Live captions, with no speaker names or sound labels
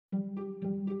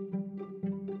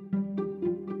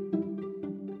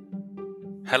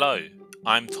Hello,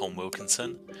 I'm Tom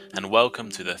Wilkinson, and welcome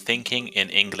to the Thinking in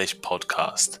English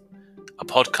podcast, a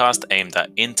podcast aimed at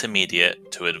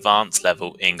intermediate to advanced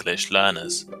level English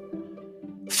learners.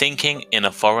 Thinking in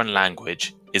a foreign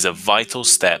language is a vital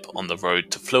step on the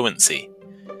road to fluency,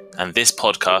 and this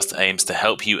podcast aims to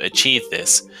help you achieve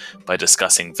this by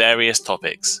discussing various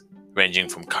topics ranging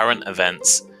from current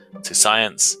events to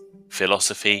science,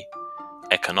 philosophy,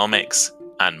 economics,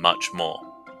 and much more.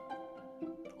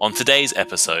 On today's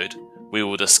episode, we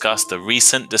will discuss the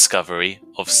recent discovery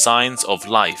of signs of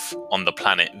life on the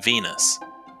planet Venus,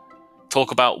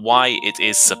 talk about why it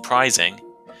is surprising,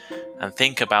 and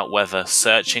think about whether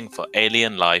searching for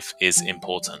alien life is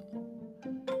important.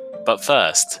 But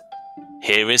first,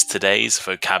 here is today's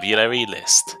vocabulary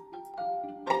list.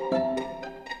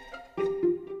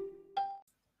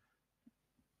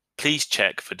 Please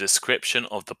check the description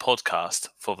of the podcast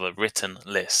for the written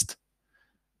list.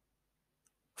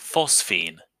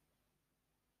 Phosphine.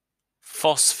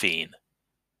 Phosphine.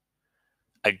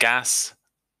 A gas,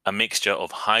 a mixture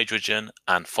of hydrogen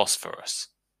and phosphorus.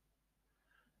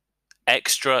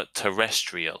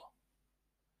 Extraterrestrial.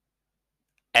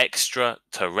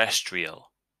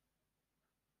 Extraterrestrial.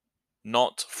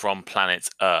 Not from planet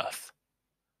Earth.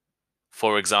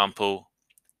 For example,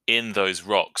 in those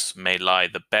rocks may lie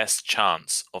the best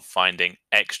chance of finding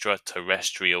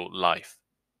extraterrestrial life.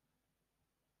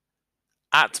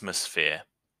 Atmosphere.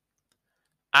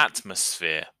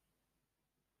 Atmosphere.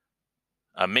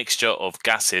 A mixture of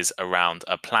gases around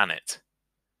a planet.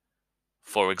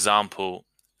 For example,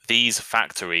 these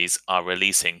factories are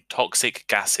releasing toxic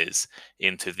gases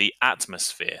into the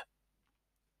atmosphere.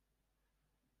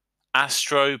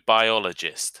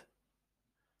 Astrobiologist.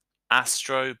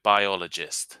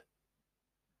 Astrobiologist.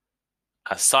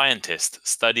 A scientist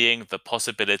studying the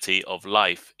possibility of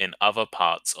life in other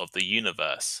parts of the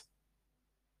universe.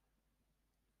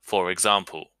 For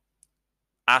example,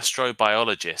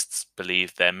 astrobiologists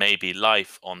believe there may be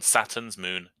life on Saturn's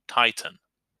moon Titan.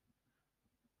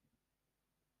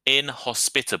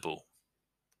 Inhospitable.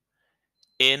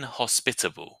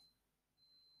 Inhospitable.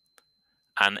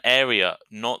 An area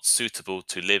not suitable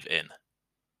to live in.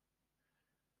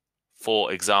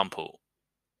 For example,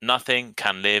 nothing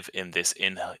can live in this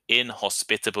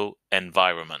inhospitable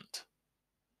environment.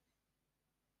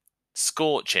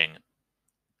 Scorching.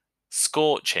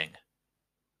 Scorching.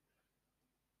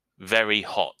 Very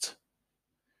hot.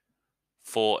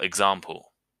 For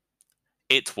example,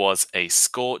 it was a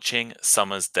scorching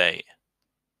summer's day.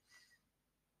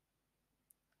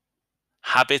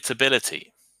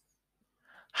 Habitability.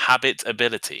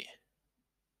 Habitability.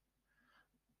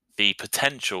 The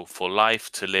potential for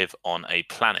life to live on a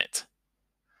planet.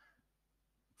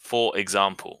 For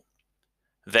example,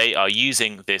 they are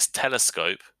using this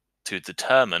telescope to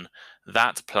determine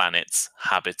that planet's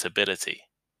habitability.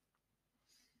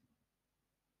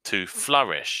 To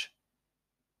flourish.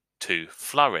 To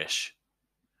flourish.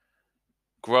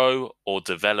 Grow or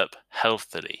develop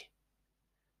healthily.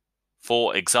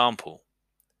 For example,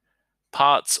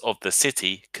 parts of the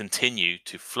city continue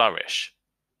to flourish.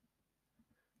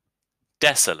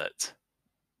 Desolate.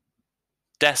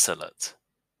 Desolate.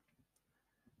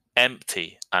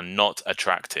 Empty and not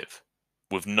attractive,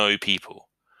 with no people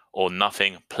or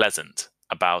nothing pleasant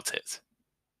about it.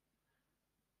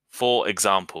 For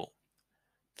example,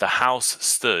 the house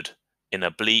stood in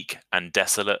a bleak and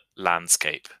desolate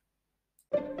landscape.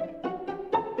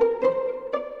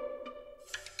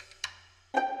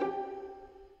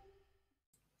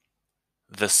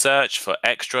 The search for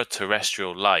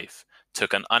extraterrestrial life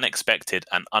took an unexpected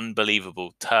and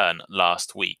unbelievable turn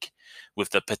last week,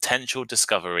 with the potential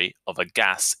discovery of a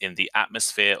gas in the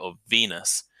atmosphere of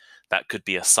Venus that could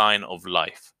be a sign of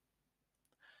life.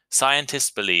 Scientists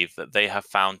believe that they have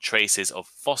found traces of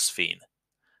phosphine,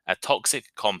 a toxic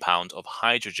compound of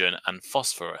hydrogen and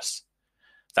phosphorus,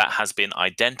 that has been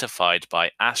identified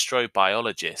by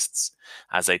astrobiologists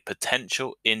as a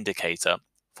potential indicator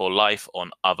for life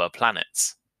on other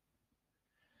planets.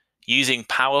 Using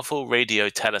powerful radio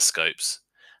telescopes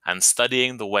and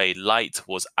studying the way light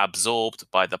was absorbed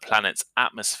by the planet's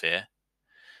atmosphere,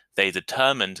 they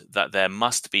determined that there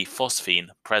must be phosphine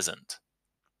present.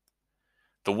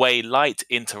 The way light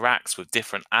interacts with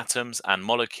different atoms and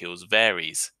molecules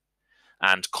varies,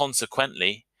 and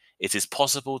consequently, it is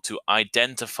possible to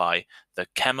identify the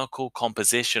chemical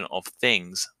composition of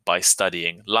things by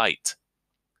studying light.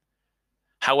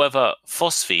 However,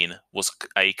 phosphine was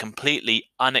a completely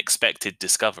unexpected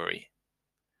discovery.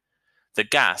 The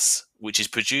gas, which is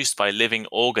produced by living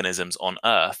organisms on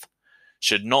Earth,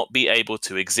 should not be able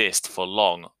to exist for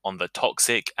long on the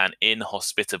toxic and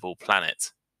inhospitable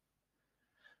planet.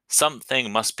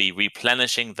 Something must be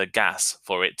replenishing the gas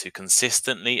for it to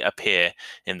consistently appear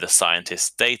in the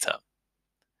scientists' data.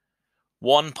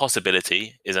 One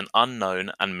possibility is an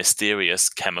unknown and mysterious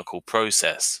chemical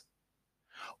process,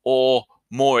 or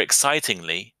more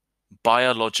excitingly,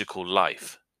 biological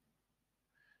life.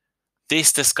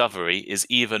 This discovery is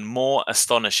even more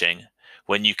astonishing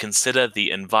when you consider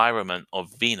the environment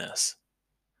of Venus.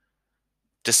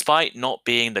 Despite not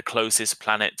being the closest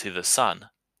planet to the Sun,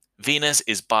 Venus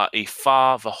is by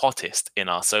far the hottest in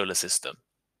our solar system.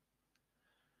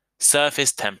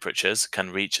 Surface temperatures can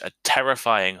reach a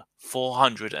terrifying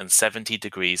 470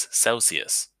 degrees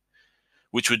Celsius,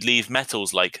 which would leave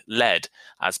metals like lead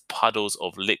as puddles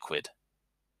of liquid.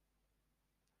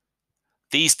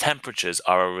 These temperatures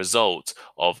are a result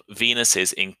of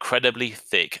Venus's incredibly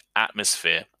thick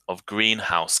atmosphere of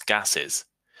greenhouse gases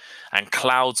and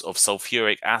clouds of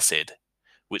sulfuric acid,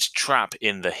 which trap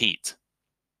in the heat.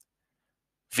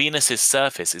 Venus's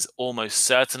surface is almost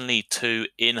certainly too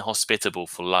inhospitable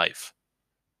for life.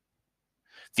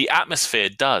 The atmosphere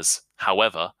does,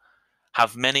 however,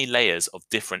 have many layers of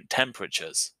different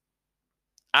temperatures.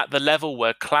 At the level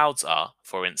where clouds are,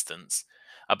 for instance,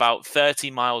 about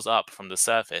 30 miles up from the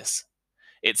surface,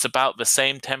 it's about the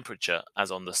same temperature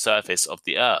as on the surface of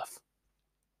the Earth.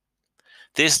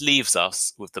 This leaves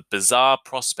us with the bizarre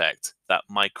prospect that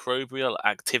microbial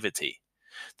activity,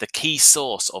 the key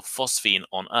source of phosphine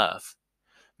on Earth,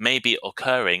 may be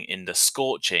occurring in the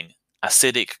scorching,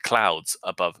 acidic clouds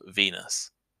above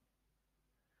Venus.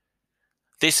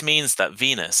 This means that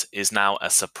Venus is now a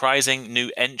surprising new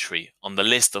entry on the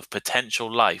list of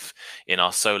potential life in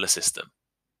our solar system,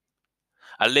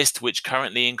 a list which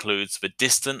currently includes the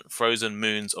distant frozen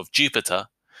moons of Jupiter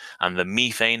and the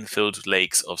methane-filled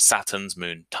lakes of Saturn's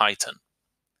moon Titan.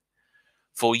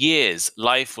 For years,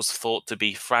 life was thought to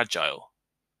be fragile,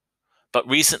 but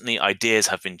recently ideas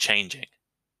have been changing.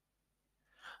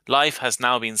 Life has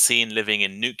now been seen living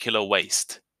in nuclear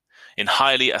waste, in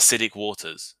highly acidic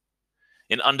waters,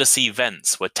 in undersea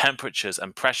vents where temperatures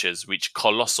and pressures reach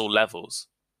colossal levels,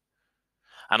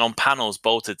 and on panels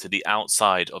bolted to the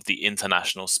outside of the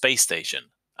International Space Station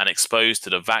and exposed to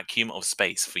the vacuum of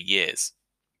space for years.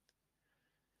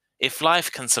 If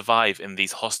life can survive in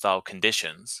these hostile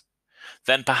conditions,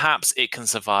 then perhaps it can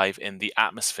survive in the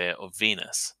atmosphere of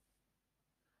Venus.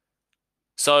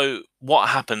 So, what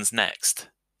happens next?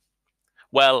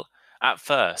 Well, at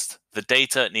first, the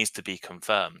data needs to be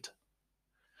confirmed.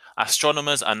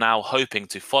 Astronomers are now hoping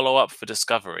to follow up the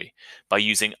discovery by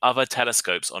using other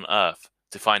telescopes on Earth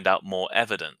to find out more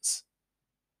evidence.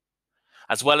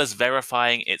 As well as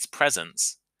verifying its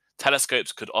presence,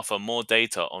 telescopes could offer more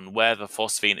data on where the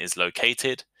phosphine is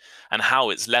located and how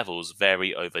its levels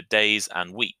vary over days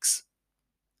and weeks.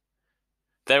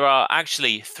 There are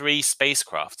actually 3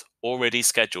 spacecraft already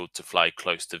scheduled to fly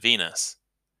close to Venus: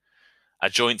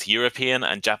 a joint European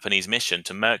and Japanese mission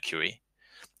to Mercury,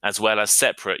 as well as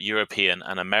separate European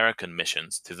and American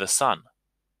missions to the Sun.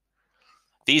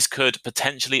 These could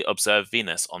potentially observe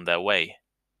Venus on their way,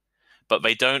 but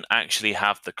they don't actually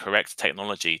have the correct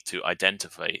technology to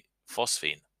identify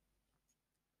phosphine.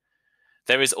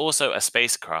 There is also a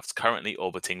spacecraft currently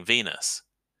orbiting Venus,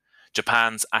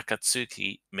 Japan's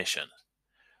Akatsuki mission,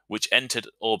 which entered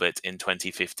orbit in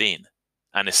 2015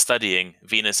 and is studying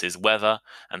Venus's weather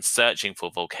and searching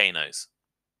for volcanoes.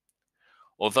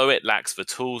 Although it lacks the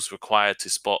tools required to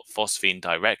spot phosphine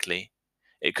directly,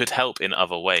 it could help in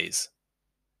other ways.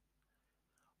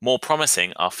 More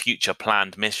promising are future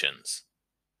planned missions.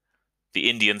 The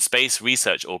Indian Space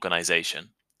Research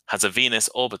Organisation has a Venus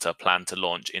orbiter planned to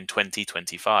launch in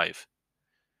 2025.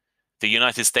 The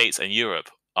United States and Europe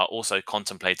are also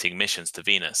contemplating missions to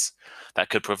Venus that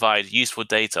could provide useful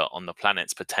data on the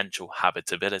planet's potential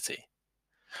habitability,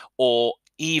 or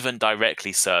even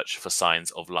directly search for signs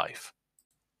of life.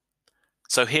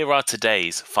 So here are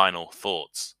today's final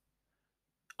thoughts.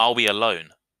 Are we alone?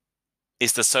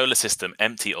 Is the solar system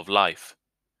empty of life?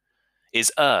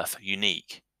 Is Earth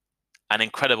unique? An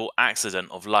incredible accident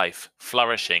of life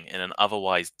flourishing in an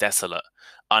otherwise desolate,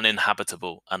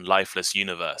 uninhabitable, and lifeless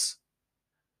universe?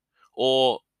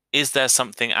 Or is there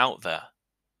something out there?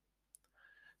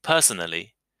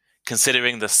 Personally,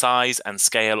 considering the size and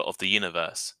scale of the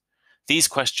universe, these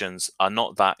questions are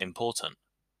not that important.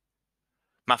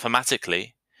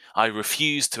 Mathematically, I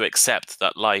refuse to accept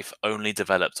that life only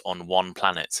developed on one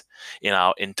planet in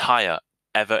our entire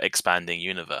ever-expanding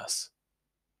universe.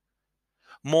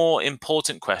 More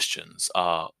important questions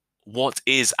are, what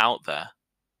is out there?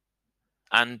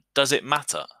 And does it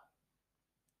matter?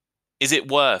 Is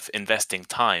it worth investing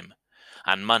time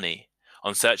and money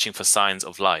on searching for signs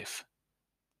of life?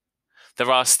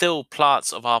 There are still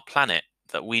parts of our planet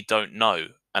that we don't know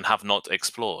and have not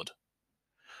explored.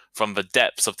 From the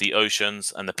depths of the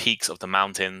oceans and the peaks of the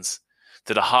mountains,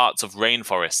 to the hearts of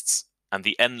rainforests and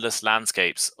the endless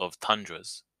landscapes of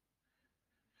tundras.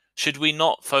 Should we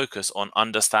not focus on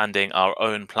understanding our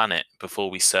own planet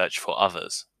before we search for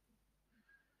others?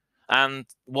 And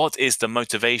what is the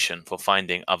motivation for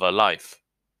finding other life?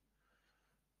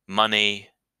 Money,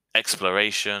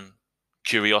 exploration,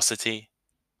 curiosity?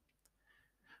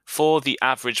 For the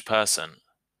average person,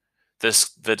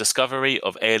 the discovery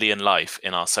of alien life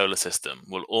in our solar system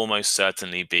will almost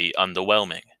certainly be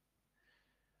underwhelming.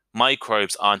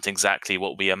 Microbes aren't exactly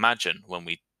what we imagine when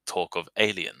we talk of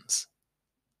aliens.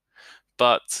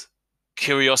 But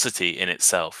curiosity in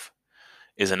itself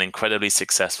is an incredibly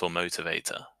successful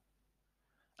motivator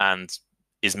and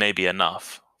is maybe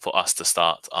enough for us to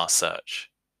start our search.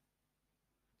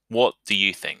 What do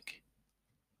you think?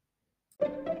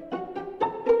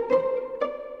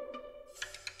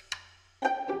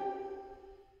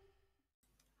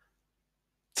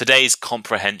 Today's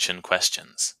comprehension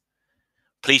questions.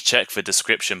 Please check the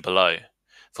description below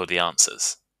for the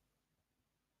answers.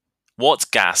 What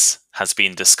gas has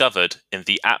been discovered in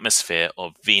the atmosphere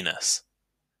of Venus?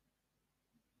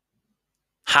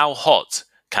 How hot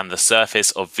can the surface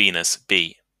of Venus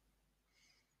be?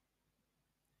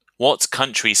 What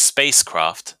country's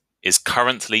spacecraft is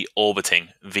currently orbiting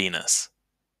Venus?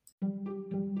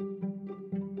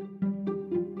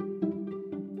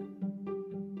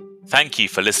 Thank you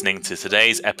for listening to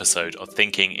today's episode of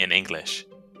Thinking in English.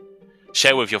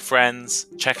 Share with your friends,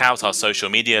 check out our social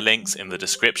media links in the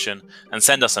description, and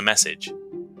send us a message.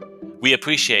 We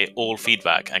appreciate all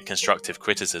feedback and constructive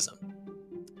criticism.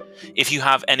 If you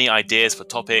have any ideas for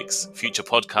topics, future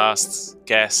podcasts,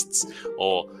 guests,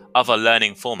 or other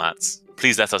learning formats,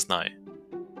 please let us know.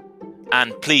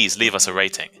 And please leave us a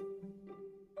rating.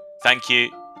 Thank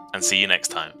you, and see you next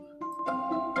time.